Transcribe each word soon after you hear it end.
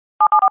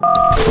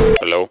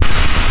Hello?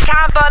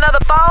 Time for another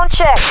phone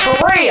check.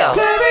 For real.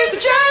 Clairissa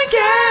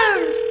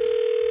Jenkins!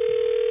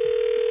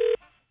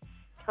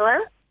 Hello?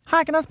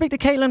 Hi, can I speak to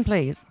Caitlin,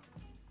 please?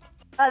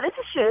 This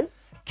is Shu.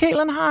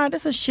 Caitlin, hi.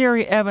 This is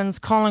Sherry Evans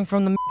calling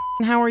from the.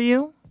 How are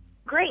you?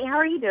 Great. How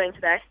are you doing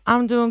today?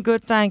 I'm doing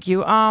good, thank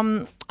you.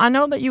 I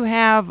know that you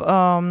have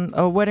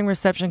a wedding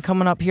reception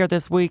coming up here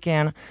this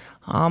weekend,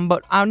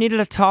 but I needed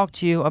to talk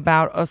to you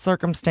about a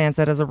circumstance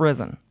that has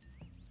arisen.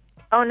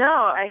 Oh, no.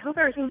 I hope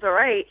everything's all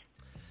right.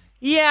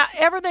 Yeah,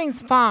 everything's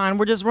fine.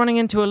 We're just running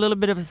into a little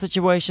bit of a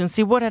situation.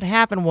 See, what had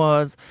happened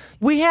was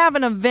we have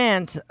an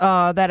event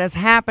that is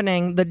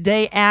happening the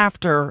day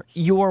after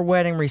your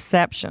wedding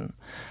reception.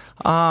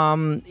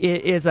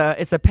 It's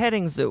a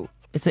petting zoo.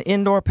 It's an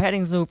indoor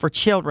petting zoo for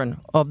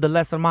children of the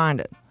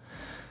lesser-minded.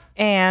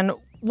 And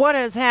what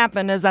has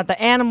happened is that the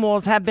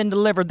animals have been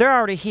delivered. They're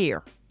already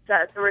here.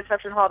 That's the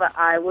reception hall that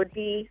I would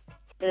be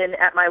in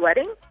at my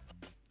wedding?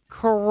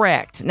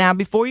 Correct. Now,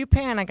 before you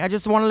panic, I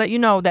just want to let you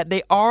know that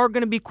they are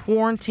going to be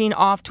quarantined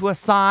off to a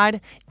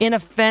side in a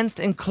fenced,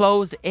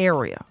 enclosed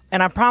area.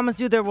 And I promise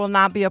you there will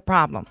not be a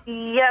problem.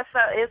 Yes,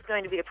 that is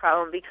going to be a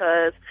problem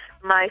because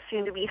my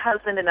soon-to-be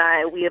husband and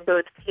I, we have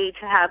both paid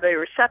to have a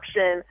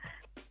reception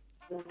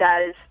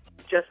that is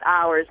just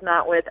ours,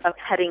 not with a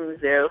petting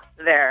zoo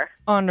there.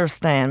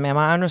 Understand, ma'am.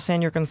 I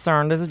understand your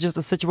concern. This is just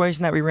a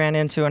situation that we ran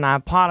into, and I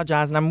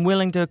apologize, and I'm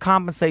willing to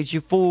compensate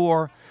you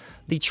for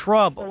the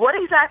trouble. What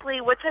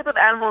type of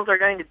animals are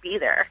going to be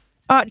there?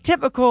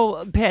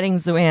 Typical petting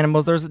zoo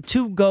animals. There's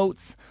 2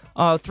 goats,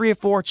 3 or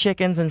 4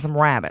 chickens, and some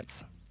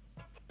rabbits.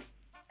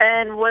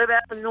 And what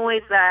about the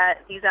noise that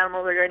these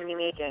animals are going to be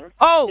making?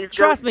 Oh, these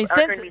trust me, are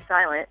going to be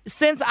silent.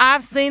 Since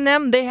I've seen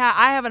them,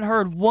 I haven't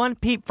heard one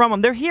peep from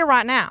them. They're here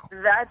right now.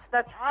 That's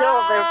still,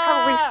 they're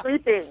probably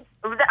sleeping.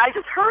 I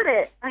just heard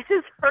it. I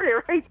just heard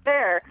it right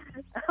there.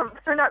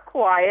 They're not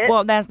quiet.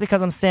 Well, that's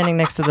because I'm standing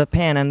next to the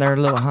pen and they're a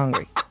little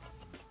hungry.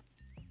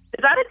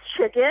 Is that a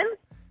chicken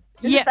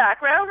in the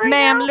background right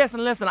ma'am, now?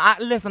 listen.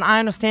 I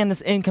understand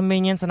this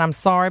inconvenience, and I'm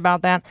sorry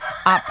about that.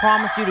 I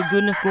promise you, to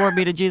goodness, glory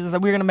be to Jesus,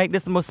 that we're going to make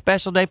this the most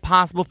special day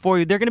possible for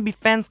you. They're going to be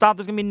fenced off.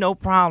 There's going to be no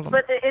problem.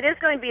 But it is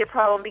going to be a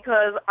problem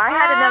because I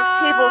had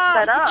enough tables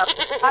set up.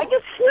 I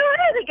just hear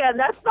it again.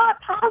 That's not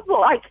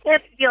possible. I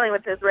can't be dealing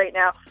with this right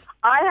now.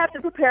 I have to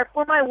prepare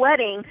for my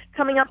wedding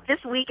coming up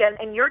this weekend,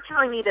 and you're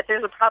telling me that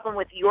there's a problem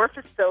with your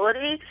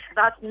facility?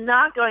 That's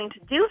not going to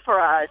do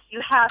for us.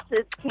 You have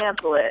to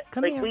cancel it.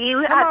 We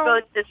have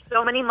booked this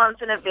so many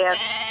months in advance.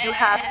 You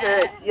have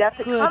to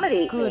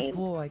accommodate me. Good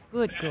boy.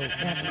 Good. You're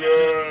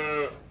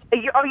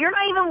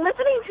not even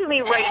listening to me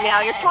right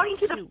now. You're talking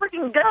to the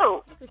freaking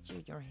goat. Look at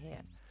you, your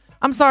head.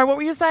 I'm sorry, what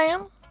were you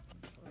saying?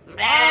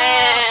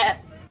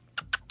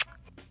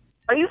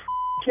 Are you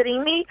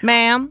kidding me?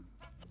 Ma'am.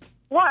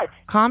 What?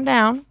 Calm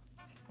down.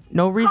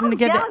 No reason to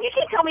get down. You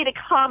can't tell me to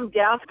calm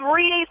down.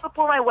 3 days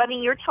before my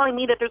wedding, you're telling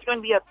me that there's going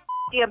to be a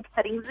damn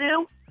petting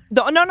zoo?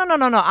 No.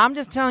 I'm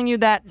just telling you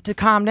that to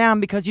calm down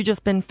because you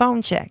just been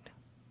phone checked.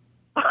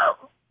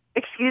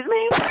 Excuse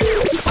me?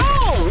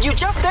 Boom! You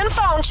just been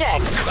phone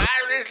checked.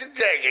 Clairissa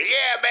Jenkins,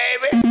 yeah,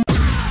 baby.